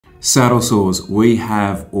Saddle sores, we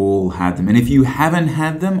have all had them. And if you haven't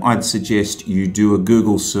had them, I'd suggest you do a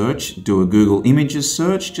Google search, do a Google Images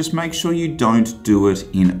search. Just make sure you don't do it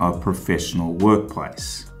in a professional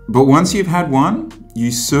workplace. But once you've had one,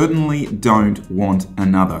 you certainly don't want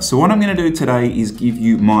another. So what I'm going to do today is give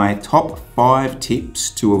you my top 5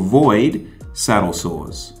 tips to avoid saddle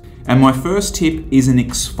sores. And my first tip is an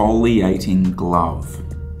exfoliating glove.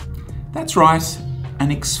 That's right, an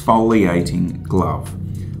exfoliating glove.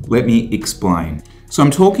 Let me explain. So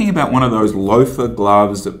I'm talking about one of those loafer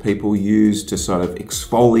gloves that people use to sort of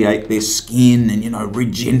exfoliate their skin and,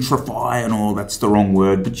 regentrify and all. That's the wrong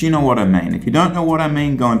word, but you know what I mean. If you don't know what I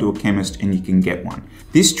mean, go into a chemist and you can get one.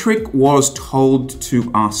 This trick was told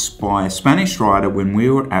to us by a Spanish rider when we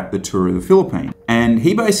were at the tour of the Philippines. And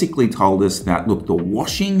he basically told us that, look, the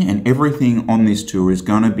washing and everything on this tour is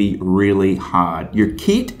gonna be really hard. Your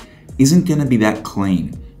kit isn't gonna be that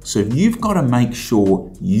clean. So you've got to make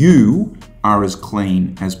sure you are as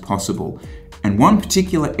clean as possible. And one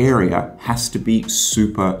particular area has to be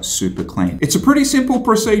super, super clean. It's a pretty simple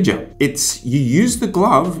procedure. You use the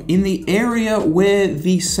glove in the area where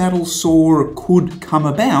the saddle sore could come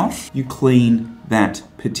about. You clean that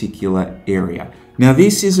particular area. Now,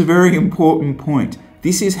 this is a very important point.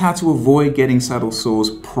 This is how to avoid getting saddle sores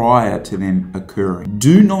prior to them occurring.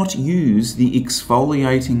 Do not use the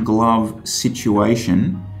exfoliating glove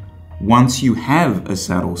situation once you have a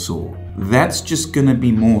saddle sore. That's just gonna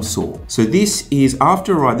be more sore. So this is,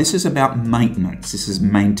 after a ride, this is about maintenance. This is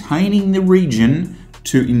maintaining the region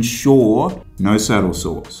to ensure no saddle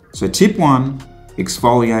sores. So tip 1,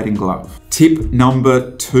 exfoliating glove. Tip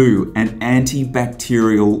number 2, an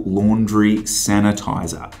antibacterial laundry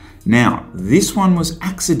sanitizer. Now, this one was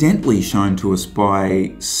accidentally shown to us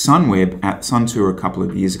by Sunweb at Sun Tour a couple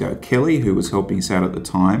of years ago. Kelly, who was helping us out at the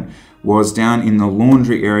time, was down in the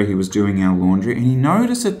laundry area. He was doing our laundry and he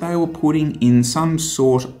noticed that they were putting in some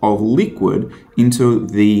sort of liquid into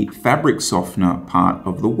the fabric softener part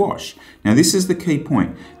of the wash. Now, this is the key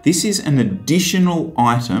point. This is an additional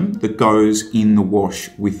item that goes in the wash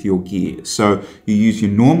with your gear. So you use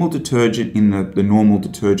your normal detergent in the normal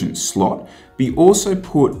detergent slot, but you also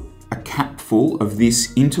put a capful of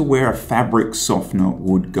this into where a fabric softener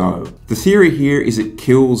would go. The theory here is it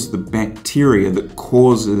kills the bacteria that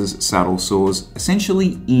causes saddle sores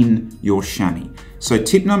essentially in your chamois. So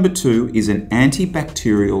tip number 2 is an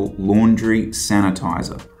antibacterial laundry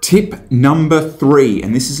sanitizer. Tip number 3,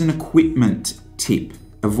 and this is an equipment tip.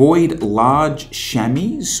 Avoid large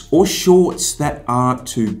chamois or shorts that are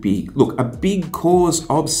too big. Look, a big cause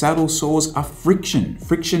of saddle sores are friction.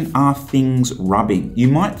 Friction are things rubbing. You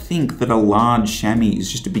might think that a large chamois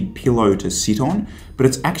is just a big pillow to sit on, but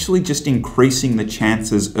it's actually just increasing the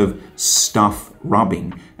chances of stuff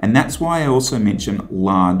rubbing. And that's why I also mention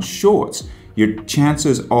large shorts. Your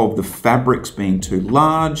chances of the fabrics being too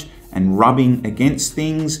large and rubbing against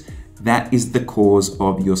things, that is the cause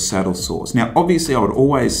of your saddle sores. Now, obviously, I would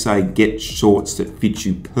always say get shorts that fit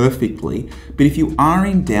you perfectly, but if you are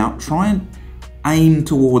in doubt, try and aim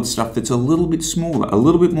towards stuff that's a little bit smaller, a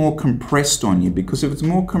little bit more compressed on you, because if it's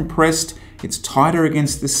more compressed, it's tighter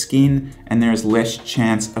against the skin and there is less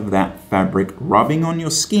chance of that fabric rubbing on your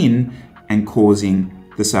skin and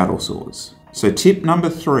causing the saddle sores. So tip number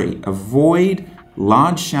 3, avoid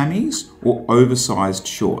large chamois or oversized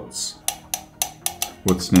shorts.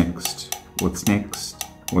 What's next? What's next?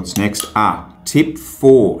 What's next? Tip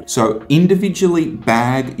 4. So individually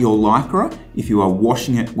bag your lycra if you are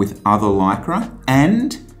washing it with other lycra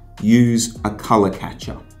and use a color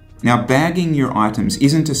catcher. Now, bagging your items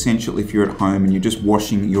isn't essential if you're at home and you're just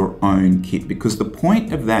washing your own kit, because the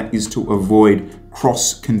point of that is to avoid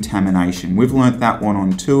cross-contamination. We've learnt that one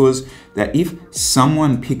on tours, that if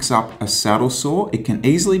someone picks up a saddle sore, it can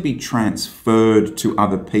easily be transferred to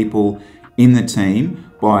other people in the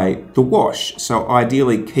team by the wash. So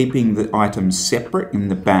ideally, keeping the items separate in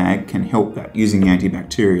the bag can help that. Using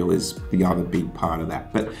antibacterial is the other big part of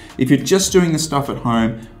that. But if you're just doing the stuff at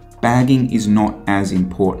home, bagging is not as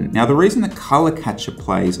important. Now, the reason the color catcher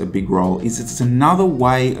plays a big role is it's another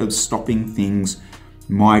way of stopping things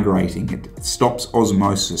migrating. It stops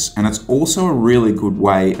osmosis, and it's also a really good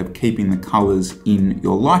way of keeping the colors in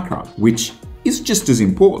your lycra, which is just as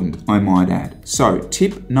important, I might add. So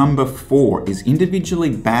tip number 4 is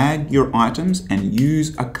individually bag your items and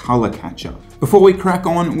use a color catcher. Before we crack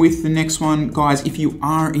on with the next one, guys, if you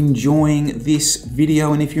are enjoying this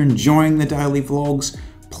video and if you're enjoying the daily vlogs,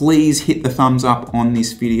 please hit the thumbs up on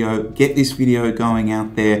this video, get this video going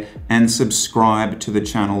out there, and subscribe to the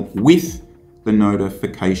channel with the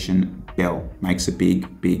notification bell. Makes a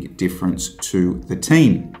big, big difference to the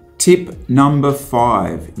team. Tip number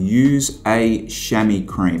 5, use a chamois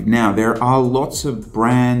cream. Now, there are lots of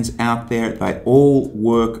brands out there. They all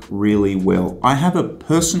work really well. I have a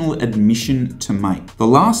personal admission to make. The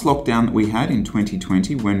last lockdown that we had in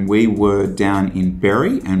 2020, when we were down in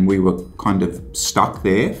Berry and we were kind of stuck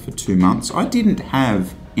there for 2 months, I didn't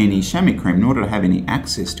have any chamois cream, nor did I have any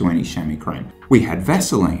access to any chamois cream. We had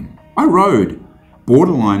Vaseline. I rode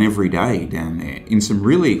borderline every day down there in some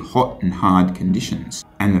really hot and hard conditions,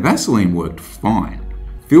 and the Vaseline worked fine.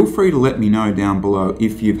 Feel free to let me know down below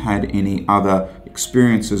if you've had any other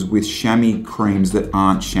experiences with chamois creams that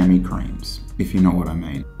aren't chamois creams, if you know what I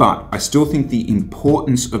mean. But I still think the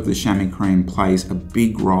importance of the chamois cream plays a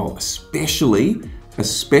big role, especially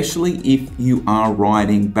if you are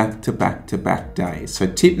riding back to back days. So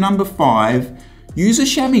tip number 5, use a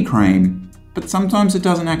chamois cream, but sometimes it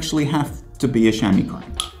doesn't actually have to be a chamois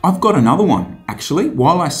cream. I've got another one. Actually,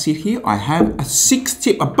 while I sit here, I have a 6th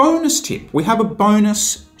tip, a bonus tip. We have a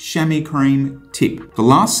bonus chamois cream tip. The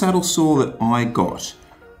last saddle sore that I got,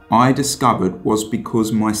 I discovered was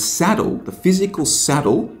because my saddle, the physical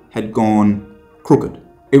saddle, had gone crooked.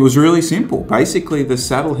 It was really simple. Basically, the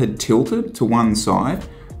saddle had tilted to one side,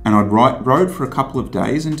 and I'd rode for a couple of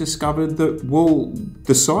days and discovered that, well,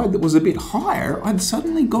 the side that was a bit higher, I'd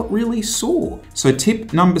suddenly got really sore. So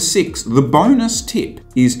tip number 6, the bonus tip,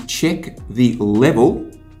 is check the level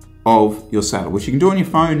of your saddle, which you can do on your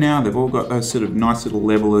phone now. They've all got those sort of nice little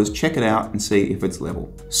levelers. Check it out and see if it's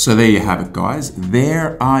level. So there you have it, guys.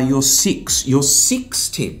 There are your six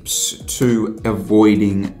tips to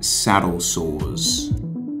avoiding saddle sores.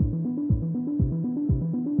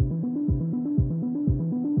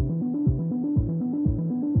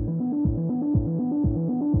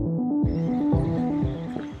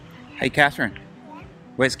 Hey, Catherine. Yeah?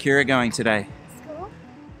 Where's Kira going today? School?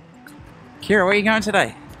 Kira, where are you going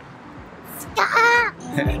today? Stop!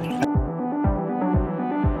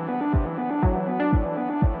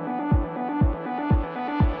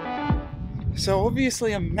 So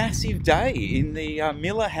obviously a massive day in the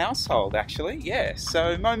Miller household, actually. Yeah,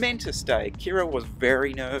 so momentous day. Kira was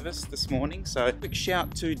very nervous this morning, so quick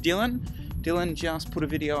shout to Dylan. Dylan just put a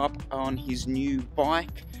video up on his new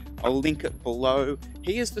bike. I'll link it below.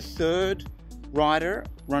 He is the 3rd rider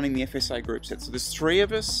running the FSA group set. So there's 3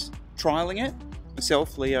 of us trialing it,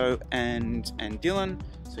 myself, Leo, and Dylan.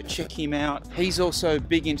 So check him out. He's also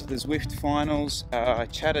big into the Zwift finals. I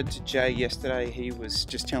chatted to Jay yesterday. He was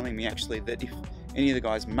just telling me actually that if any of the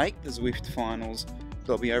guys make the Zwift finals,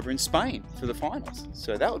 they'll be over in Spain for the finals.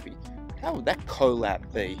 So how would that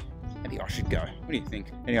collab be? Maybe I should go. What do you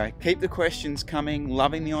think? Anyway, keep the questions coming.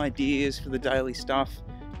 Loving the ideas for the daily stuff.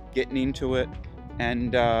 Getting into it,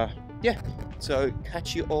 and yeah, so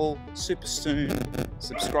catch you all super soon.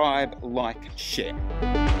 Subscribe, like, share.